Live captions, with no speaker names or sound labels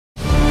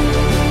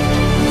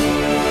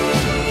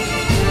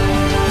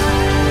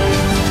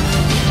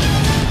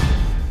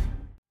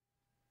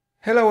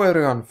Hello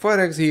everyone,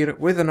 Forex here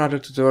with another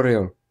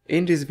tutorial.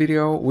 In this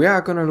video we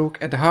are gonna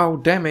look at how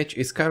damage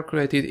is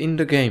calculated in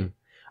the game.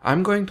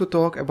 I'm going to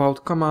talk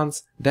about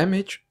commands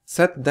damage,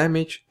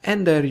 SetDamage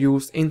and their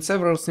use in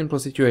several simple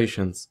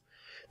situations.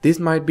 This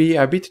might be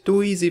a bit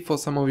too easy for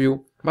some of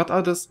you, but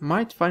others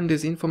might find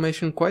this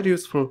information quite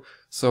useful,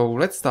 so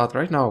let's start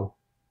right now.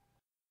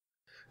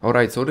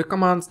 Alright, so the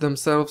commands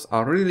themselves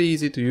are really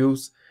easy to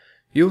use.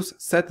 Use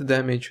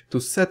SetDamage to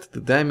set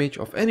the damage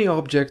of any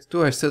object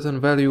to a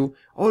certain value,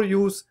 or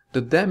use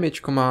the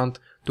damage command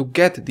to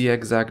get the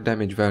exact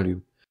damage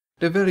value.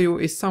 The value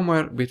is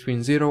somewhere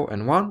between 0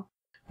 and 1,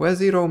 where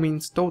 0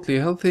 means totally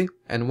healthy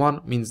and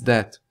 1 means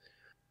dead.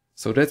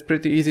 So that's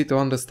pretty easy to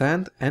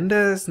understand, and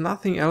there's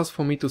nothing else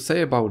for me to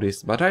say about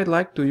this, but I'd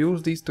like to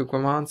use these two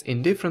commands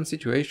in different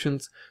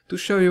situations to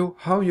show you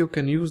how you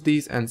can use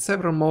these and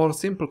several more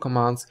simple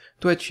commands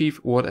to achieve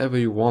whatever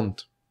you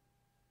want.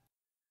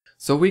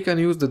 So we can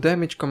use the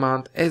damage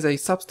command as a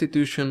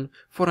substitution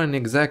for an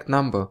exact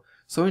number.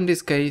 So in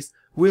this case,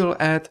 we'll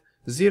add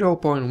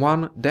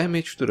 0.1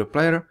 damage to the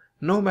player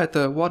no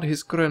matter what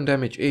his current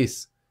damage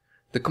is.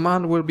 The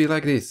command will be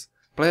like this: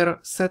 player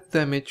set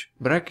damage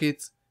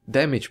brackets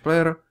damage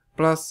player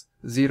plus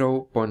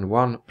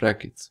 0.1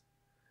 brackets.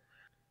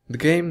 The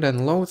game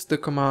then loads the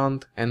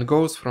command and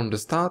goes from the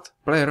start: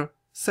 player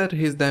set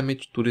his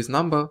damage to this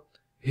number,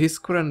 his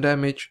current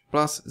damage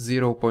plus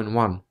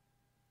 0.1.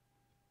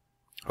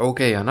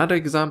 Okay, another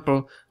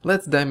example: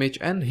 let's damage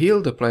and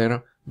heal the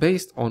player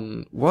based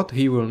on what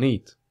he will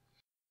need.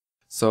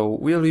 So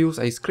we'll use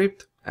a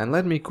script, and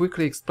let me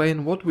quickly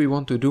explain what we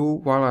want to do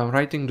while I'm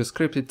writing the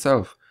script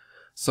itself.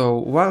 So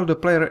while the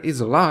player is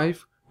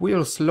alive,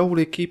 we'll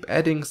slowly keep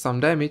adding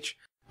some damage,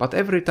 but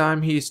every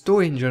time he is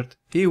too injured,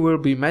 he will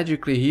be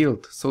magically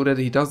healed so that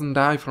he doesn't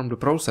die from the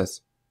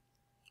process.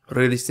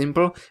 Really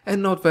simple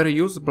and not very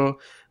usable,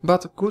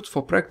 but good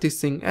for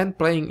practicing and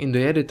playing in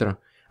the editor.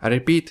 I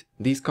repeat,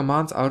 these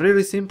commands are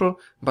really simple,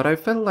 but I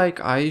felt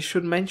like I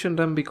should mention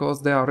them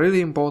because they are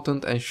really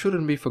important and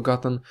shouldn't be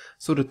forgotten,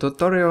 so the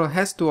tutorial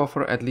has to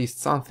offer at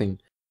least something.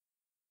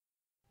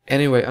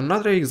 Anyway,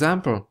 another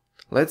example.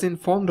 Let's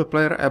inform the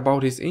player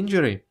about his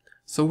injury.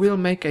 So we'll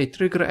make a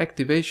trigger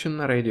activation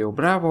radio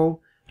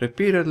bravo.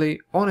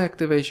 Repeatedly on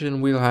activation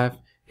we'll have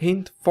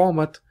hint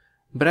format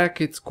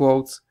brackets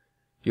quotes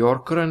your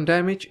current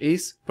damage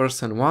is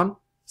 %1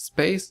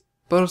 space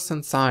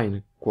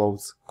 %sign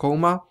quotes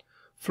comma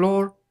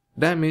floor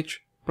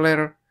damage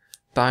player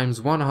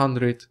times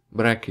 100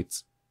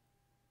 brackets.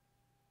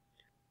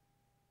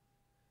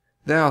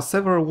 There are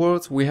several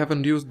words we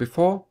haven't used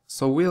before,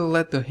 so we'll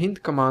let the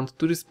hint command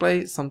to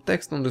display some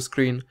text on the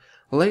screen.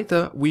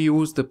 Later we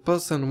use the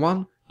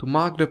 %1 to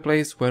mark the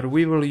place where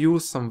we will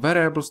use some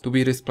variables to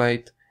be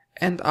displayed,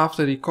 and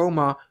after the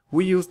comma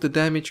we use the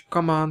damage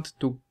command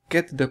to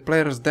get the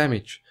player's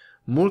damage,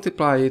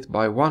 multiply it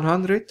by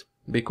 100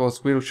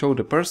 because we'll show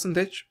the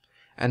percentage,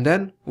 and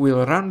then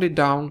we'll round it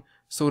down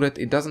so that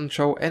it doesn't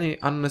show any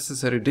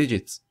unnecessary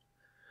digits.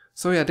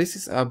 So yeah, this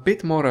is a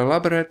bit more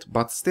elaborate,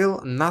 but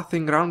still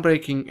nothing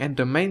groundbreaking, and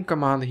the main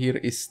command here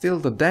is still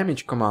the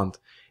damage command.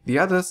 The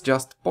others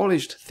just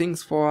polished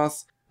things for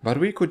us, but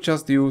we could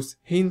just use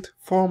hint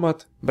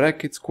format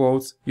brackets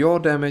quotes your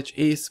damage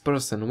is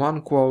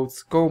 %1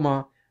 quotes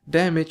comma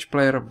damage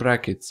player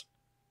brackets.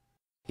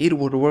 It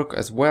would work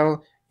as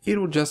well. It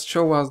would just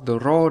show us the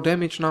raw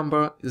damage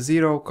number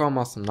 0,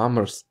 some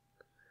numbers.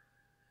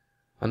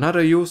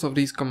 Another use of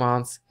these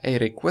commands, a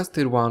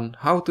requested one,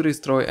 how to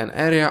destroy an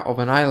area of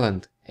an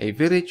island, a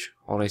village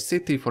or a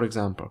city for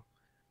example.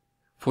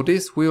 For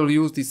this we'll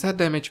use the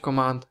SetDamage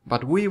command,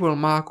 but we will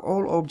mark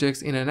all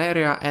objects in an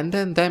area and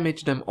then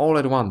damage them all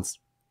at once.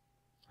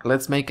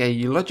 Let's make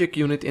a logic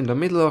unit in the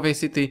middle of a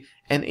city,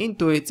 and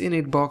into its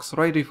init box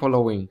write the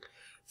following: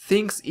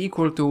 things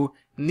equal to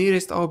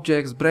nearest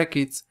objects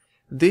brackets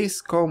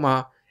this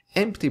comma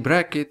empty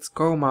brackets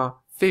comma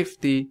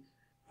 50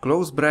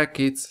 close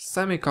brackets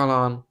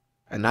semicolon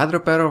another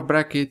pair of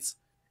brackets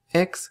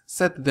x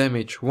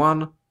SetDamage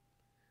 1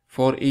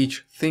 for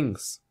each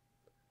things.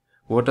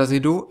 What does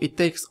it do? It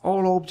takes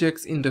all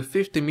objects in the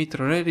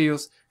 50-meter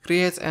radius,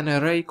 creates an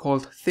array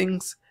called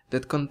things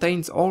that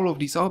contains all of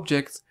these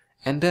objects,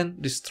 and then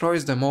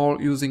destroys them all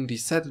using the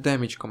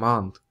SetDamage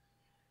command.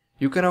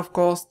 You can of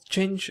course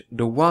change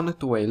the 1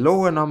 to a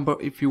lower number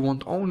if you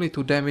want only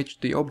to damage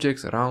the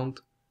objects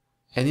around,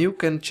 and you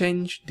can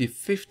change the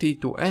 50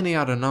 to any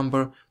other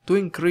number to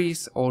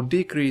increase or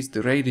decrease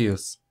the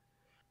radius.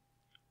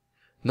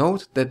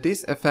 Note that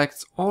this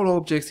affects all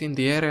objects in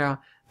the area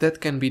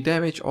that can be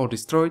damaged or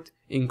destroyed,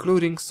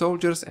 including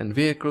soldiers and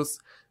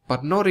vehicles,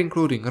 but not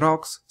including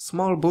rocks,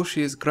 small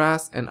bushes,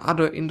 grass and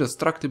other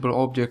indestructible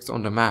objects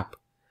on the map.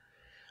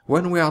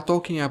 When we are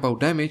talking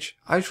about damage,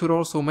 I should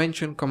also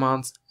mention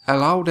commands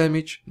allow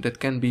damage that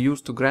can be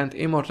used to grant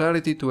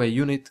immortality to a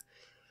unit.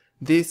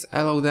 This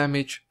allow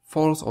damage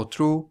false or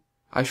true.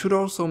 I should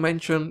also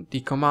mention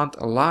the command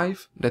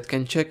alive that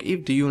can check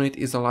if the unit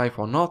is alive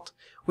or not,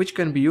 which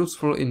can be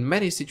useful in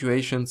many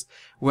situations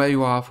where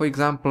you are, for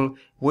example,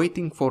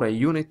 waiting for a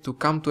unit to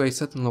come to a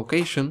certain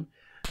location,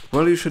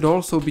 Well, you should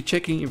also be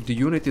checking if the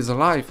unit is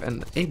alive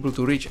and able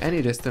to reach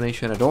any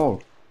destination at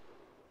all.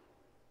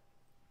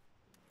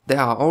 There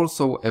are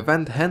also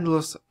event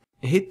handlers: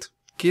 hit,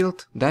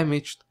 killed,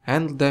 damaged,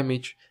 handle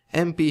damage,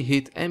 MP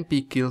hit,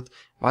 MP killed,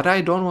 but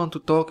I don't want to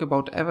talk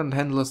about event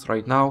handlers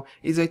right now.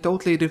 It's a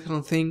totally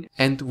different thing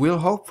and we'll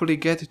hopefully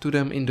get to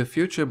them in the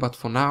future, but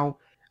for now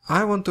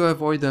I want to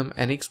avoid them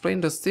and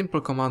explain the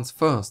simple commands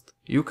first.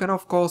 You can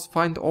of course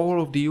find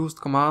all of the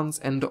used commands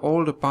and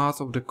all the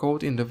parts of the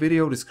code in the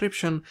video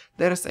description.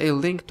 There's a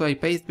link to a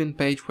pastebin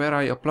page where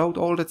I upload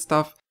all that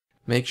stuff.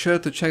 Make sure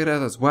to check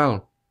that as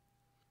well.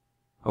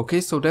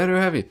 Okay, so there you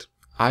have it.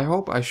 I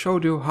hope I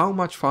showed you how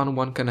much fun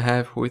one can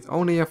have with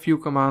only a few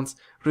commands.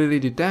 Really,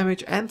 the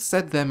damage and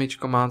SetDamage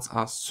commands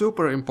are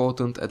super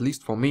important, at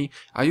least for me.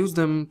 I use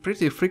them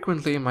pretty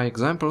frequently in my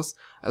examples,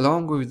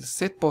 along with the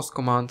setPos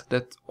command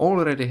that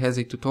already has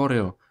a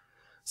tutorial.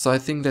 So I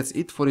think that's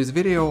it for this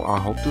video. I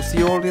hope to see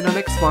you all in the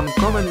next one.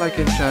 Comment, like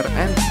and share,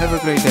 and have a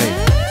great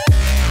day.